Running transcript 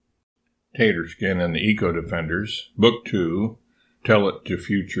Taterskin and the Eco-Defenders, Book 2, Tell It to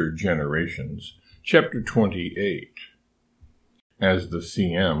Future Generations, Chapter 28. As the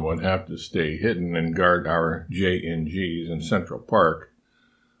CM would have to stay hidden and guard our JNGs in Central Park,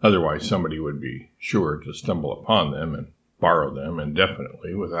 otherwise somebody would be sure to stumble upon them and borrow them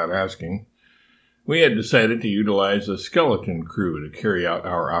indefinitely without asking, we had decided to utilize a skeleton crew to carry out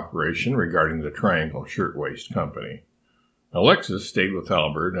our operation regarding the Triangle Shirtwaist Company. Alexis stayed with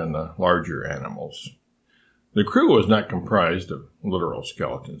Albert and the larger animals. The crew was not comprised of literal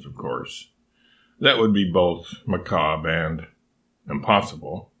skeletons, of course. That would be both macabre and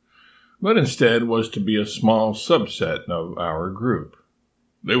impossible, but instead was to be a small subset of our group.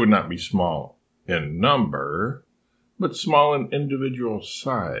 They would not be small in number, but small in individual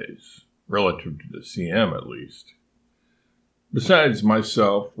size, relative to the CM at least. Besides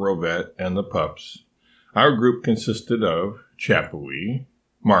myself, Robette, and the pups, our group consisted of Chapui,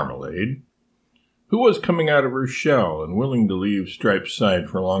 Marmalade, who was coming out of her shell and willing to leave Stripe's side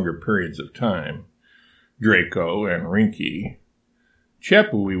for longer periods of time, Draco, and Rinky.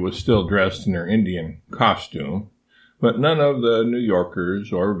 Chapui was still dressed in her Indian costume, but none of the New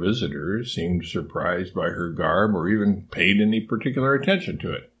Yorkers or visitors seemed surprised by her garb or even paid any particular attention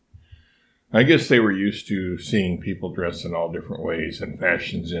to it. I guess they were used to seeing people dressed in all different ways and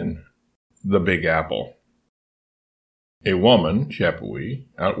fashions in the Big Apple. A woman, Chapui,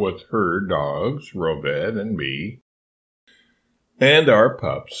 out with her dogs, Robed and me, and our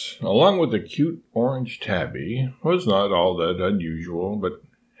pups, along with a cute orange tabby, was not all that unusual, but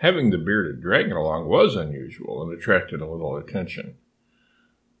having the bearded dragon along was unusual and attracted a little attention.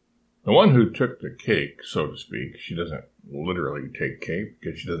 The one who took the cake, so to speak, she doesn't literally take cake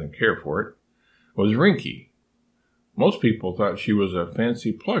because she doesn't care for it, was Rinky. Most people thought she was a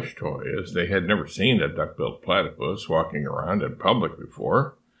fancy plush toy, as they had never seen a duck-billed platypus walking around in public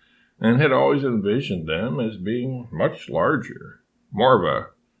before, and had always envisioned them as being much larger, more of a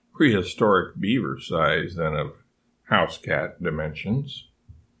prehistoric beaver size than of house cat dimensions.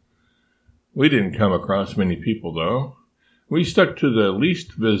 We didn't come across many people, though. We stuck to the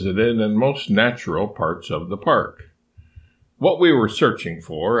least visited and most natural parts of the park. What we were searching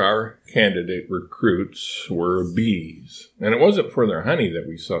for, our candidate recruits, were bees, and it wasn't for their honey that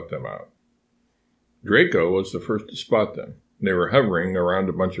we sought them out. Draco was the first to spot them. They were hovering around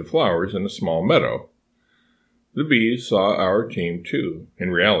a bunch of flowers in a small meadow. The bees saw our team, too. In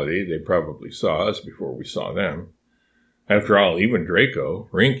reality, they probably saw us before we saw them. After all, even Draco,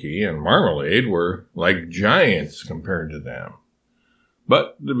 Rinky, and Marmalade were like giants compared to them.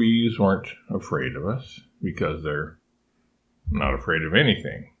 But the bees weren't afraid of us, because they're not afraid of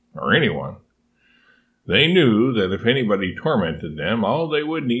anything, or anyone. They knew that if anybody tormented them, all they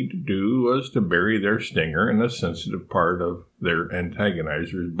would need to do was to bury their stinger in a sensitive part of their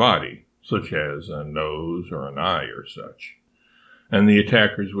antagonizer's body, such as a nose or an eye or such, and the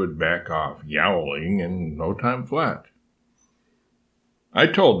attackers would back off, yowling in no time flat. I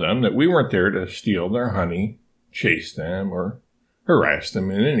told them that we weren't there to steal their honey, chase them, or harass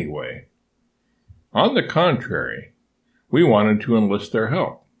them in any way. On the contrary, we wanted to enlist their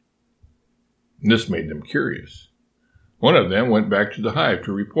help. This made them curious. One of them went back to the hive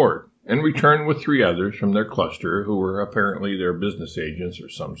to report, and returned with 3 others from their cluster who were apparently their business agents or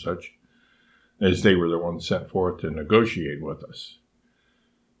some such, as they were the ones sent forth to negotiate with us.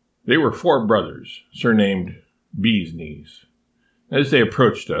 They were 4 brothers, surnamed Bee's Knees. As they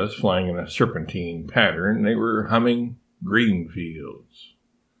approached us, flying in a serpentine pattern, they were humming Green Fields.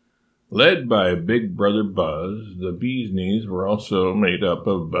 Led by Big Brother Buzz, the Bee's Knees were also made up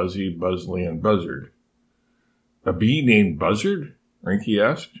of Buzzy, Buzzley, and Buzzard. A bee named Buzzard? Rinky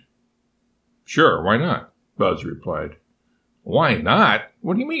asked. Sure, why not? Buzz replied. Why not?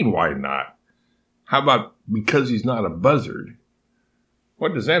 What do you mean, why not? How about because he's not a buzzard?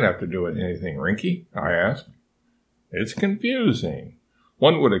 What does that have to do with anything, Rinky? I asked. It's confusing.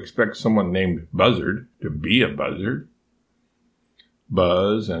 One would expect someone named Buzzard to be a buzzard.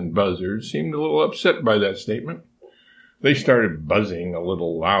 Buzz and Buzzard seemed a little upset by that statement. They started buzzing a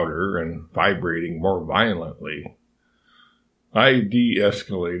little louder and vibrating more violently. I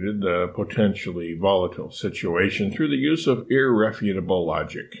de-escalated the potentially volatile situation through the use of irrefutable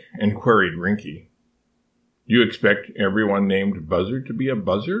logic and queried Rinky. Do you expect everyone named Buzzard to be a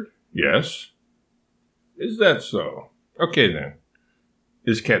buzzard? Yes. Is that so? Okay, then.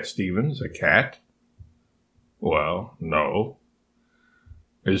 Is Cat Stevens a cat? Well, no.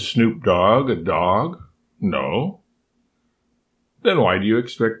 Is Snoop Dogg a dog? No. Then why do you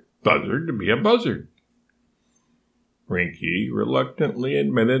expect Buzzard to be a buzzard? Rinky reluctantly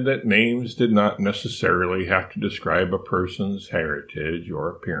admitted that names did not necessarily have to describe a person's heritage or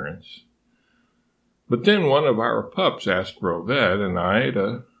appearance. But then one of our pups asked Rovette and I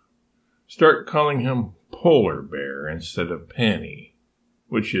to start calling him Polar Bear instead of Penny,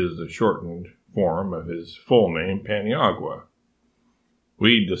 which is the shortened form of his full name, Paniagua.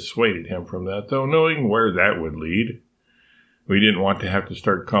 We dissuaded him from that, though, knowing where that would lead. We didn't want to have to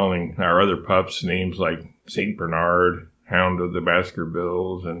start calling our other pups names like St. Bernard, Hound of the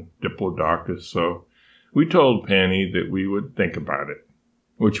Baskervilles, and Diplodocus, so we told Penny that we would think about it,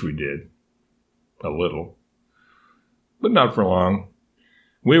 which we did. A little. But not for long.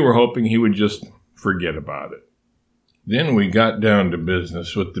 We were hoping he would just forget about it. Then we got down to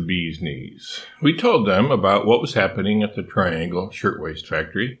business with the bee's knees. We told them about what was happening at the Triangle Shirtwaist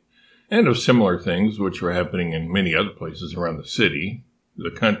Factory, and of similar things which were happening in many other places around the city,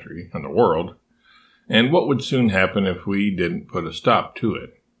 the country, and the world, and what would soon happen if we didn't put a stop to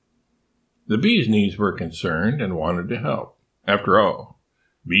it. The bee's knees were concerned and wanted to help. After all,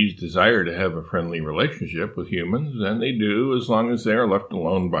 bees desire to have a friendly relationship with humans, and they do as long as they are left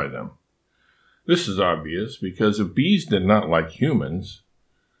alone by them. This is obvious because if bees did not like humans,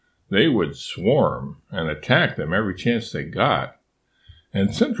 they would swarm and attack them every chance they got.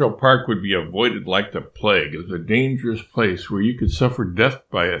 And Central Park would be avoided like the plague as a dangerous place where you could suffer death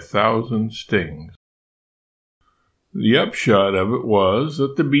by 1,000 stings. The upshot of it was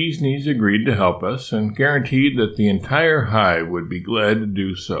that the bee's knees agreed to help us and guaranteed that the entire hive would be glad to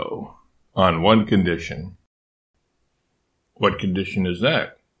do so, on one condition. What condition is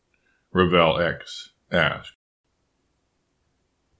that? Ravel X asked.